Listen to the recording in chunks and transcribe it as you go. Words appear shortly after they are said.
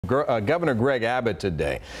Governor Greg Abbott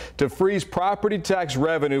today to freeze property tax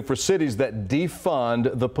revenue for cities that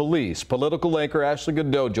defund the police. Political anchor Ashley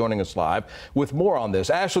Godot joining us live with more on this.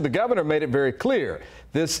 Ashley, the governor made it very clear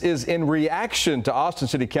this is in reaction to Austin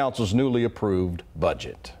City Council's newly approved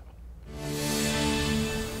budget.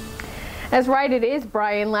 That's right, it is,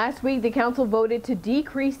 Brian. Last week, the council voted to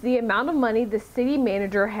decrease the amount of money the city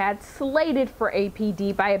manager had slated for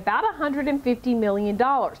APD by about $150 million.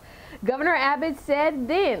 Governor Abbott said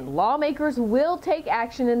then lawmakers will take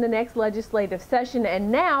action in the next legislative session, and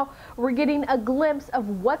now we're getting a glimpse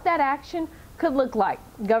of what that action could look like.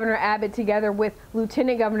 Governor Abbott, together with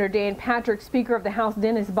Lieutenant Governor Dan Patrick, Speaker of the House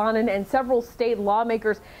Dennis Bonnen, and several state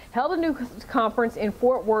lawmakers held a news conference in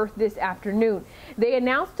Fort Worth this afternoon. They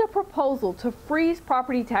announced a proposal to freeze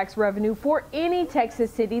property tax revenue for any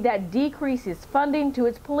Texas city that decreases funding to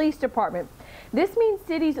its police department. This means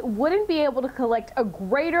cities wouldn't be able to collect a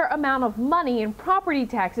greater amount of money in property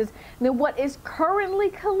taxes than what is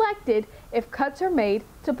currently collected if cuts are made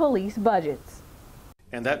to police budgets.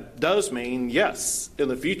 And that does mean, yes, in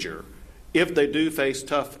the future, if they do face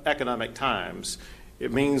tough economic times,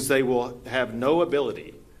 it means they will have no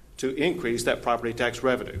ability to increase that property tax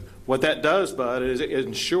revenue. What that does, Bud, is it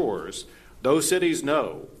ensures those cities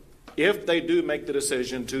know if they do make the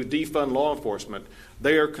decision to defund law enforcement,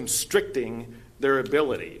 they are constricting their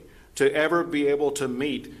ability to ever be able to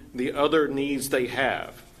meet the other needs they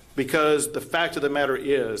have. Because the fact of the matter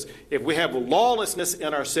is, if we have lawlessness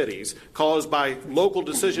in our cities caused by local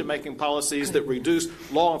decision-making policies that reduce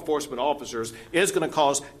law enforcement officers, it's going to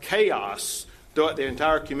cause chaos throughout the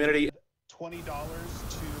entire community. $20 to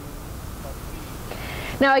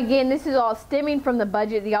Now, again, this is all stemming from the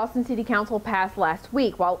budget the Austin City Council passed last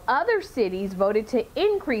week. While other cities voted to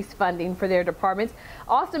increase funding for their departments,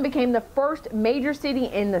 Austin became the first major city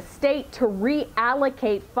in the state to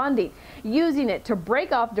reallocate funding, using it to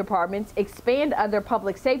break off departments, expand other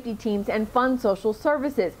public safety teams, and fund social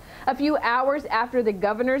services. A few hours after the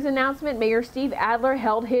governor's announcement, Mayor Steve Adler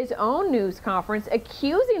held his own news conference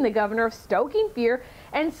accusing the governor of stoking fear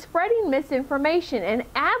and spreading misinformation. And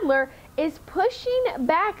Adler is pushing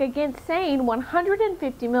back against saying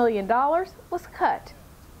 $150 million was cut.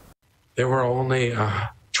 There were only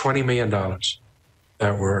 $20 million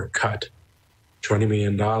that were cut. $20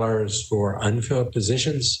 million for unfilled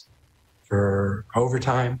positions, for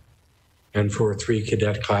overtime, and for 3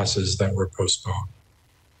 cadet classes that were postponed.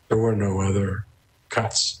 There were no other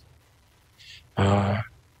cuts. The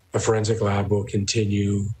forensic lab will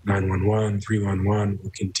continue, 911, 311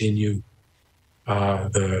 will continue.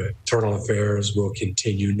 The internal affairs will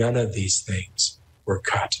continue. None of these things were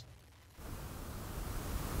cut.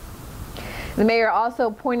 The mayor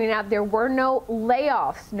also pointing out there were no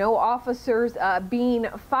layoffs, no officers being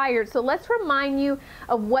fired. So let's remind you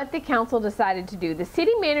of what the council decided to do. The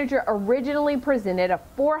city manager originally presented a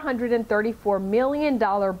 $434 million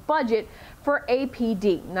budget for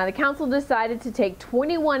APD. Now, the council decided to take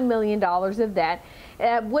 $21 million of that.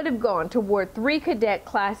 Would have gone toward 3 cadet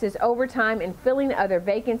classes, overtime, and filling other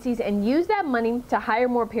vacancies, and use that money to hire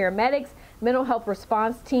more paramedics, mental health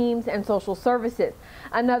response teams, and social services.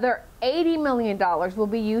 Another $80 million will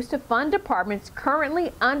be used to fund departments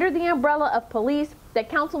currently under the umbrella of police that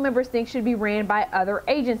council members think should be ran by other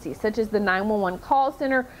agencies, such as the 911 call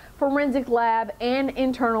center, forensic lab, and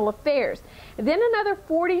internal affairs. Then another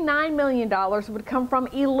 $49 million would come from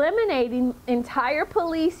eliminating entire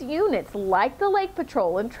police units like the Lake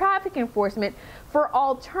Patrol and traffic enforcement for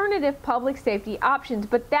alternative public safety options.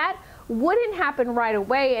 But that wouldn't happen right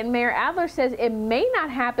away, and Mayor Adler says it may not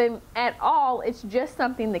happen at all. It's just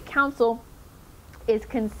something the council is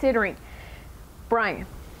considering. Brian.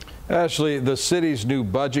 Ashley, the city's new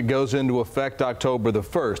budget goes into effect October the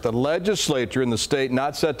 1st. The legislature in the state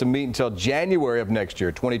not set to meet until January of next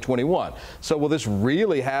year, 2021. So will this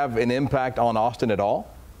really have an impact on Austin at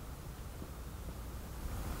all?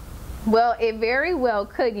 Well, it very well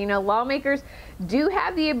could. You know, lawmakers do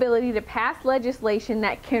have the ability to pass legislation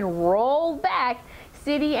that can roll back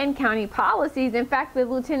city and county policies. In fact, the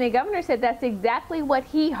lieutenant governor said that's exactly what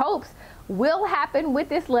he hopes will happen with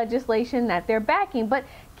this legislation that they're backing. But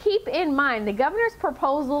keep in mind, the governor's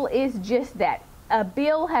proposal is just that. A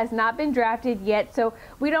bill has not been drafted yet, so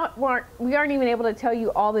we aren't even able to tell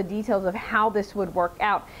you all the details of how this would work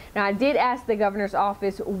out. Now, I did ask the governor's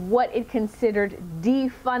office what it considered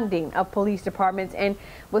defunding of police departments, and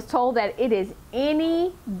was told that it is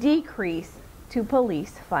any decrease to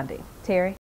police funding. Terry?